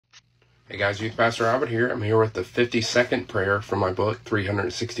Hey guys, Youth Pastor Robert here. I'm here with the 52nd prayer from my book,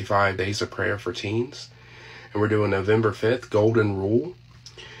 365 Days of Prayer for Teens. And we're doing November 5th, Golden Rule.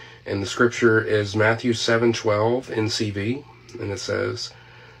 And the scripture is Matthew 7:12 NCV. And it says,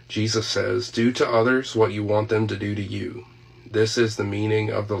 Jesus says, "Do to others what you want them to do to you. This is the meaning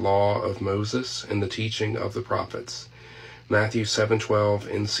of the law of Moses and the teaching of the prophets." Matthew 7:12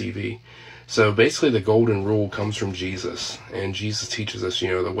 NCV. So basically the golden rule comes from Jesus, and Jesus teaches us,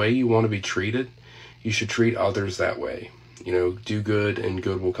 the way you want to be treated, you should treat others that way. Do good and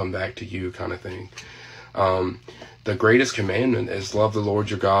good will come back to you kind of thing. The greatest commandment is love the Lord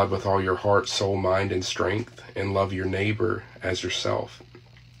your God with all your heart, soul, mind, and strength, and love your neighbor as yourself.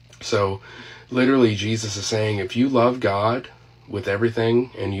 So literally Jesus is saying, if you love God with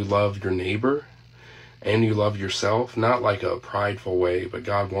everything and you love your neighbor and you love yourself, not like a prideful way, but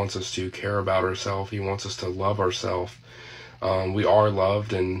God wants us to care about ourselves. He wants us to love ourselves. We are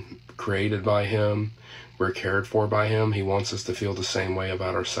loved and created by Him. We're cared for by Him. He wants us to feel the same way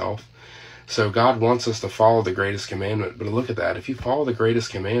about ourselves. So God wants us to follow the greatest commandment. But look at that. If you follow the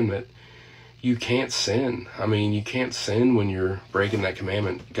greatest commandment, you can't sin. You can't sin when you're breaking that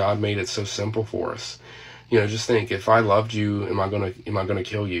commandment. God made it so simple for us. Just think, if I loved you, am I gonna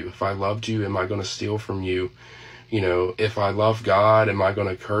kill you? If I loved you, am I gonna steal from you? If I love God, am I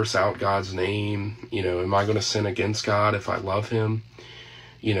gonna curse out God's name? Am I gonna sin against God if I love Him?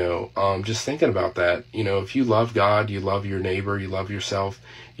 Just thinking about that. If you love God, you love your neighbor, you love yourself,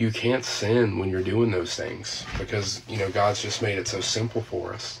 you can't sin when you're doing those things because, God's just made it so simple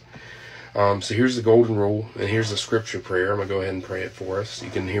for us. So here's the golden rule, and here's the scripture prayer. I'm going to go ahead and pray it for us. You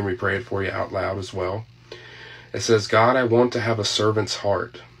can hear me pray it for you out loud as well. It says, God, I want to have a servant's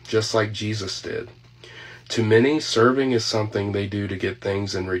heart, just like Jesus did. To many, serving is something they do to get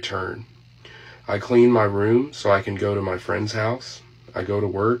things in return. I clean my room so I can go to my friend's house. I go to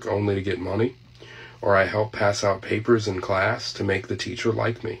work only to get money, or I help pass out papers in class to make the teacher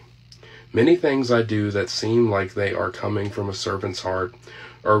like me. Many things I do that seem like they are coming from a servant's heart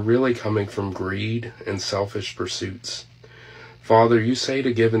are really coming from greed and selfish pursuits. Father, you say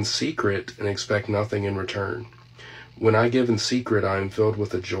to give in secret and expect nothing in return. When I give in secret, I am filled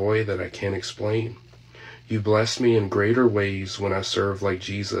with a joy that I can't explain. You bless me in greater ways when I serve like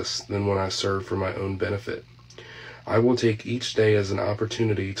Jesus than when I serve for my own benefit. I will take each day as an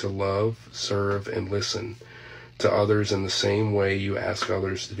opportunity to love, serve, and listen to others in the same way you ask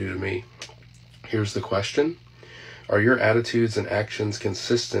others to do to me. Here's the question. Are your attitudes and actions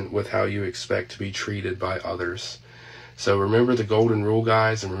consistent with how you expect to be treated by others? So remember the golden rule,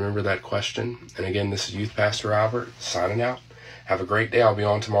 guys, and remember that question. And again, this is Youth Pastor Robert signing out. Have a great day. I'll be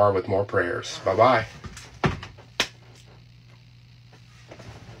on tomorrow with more prayers. Bye-bye.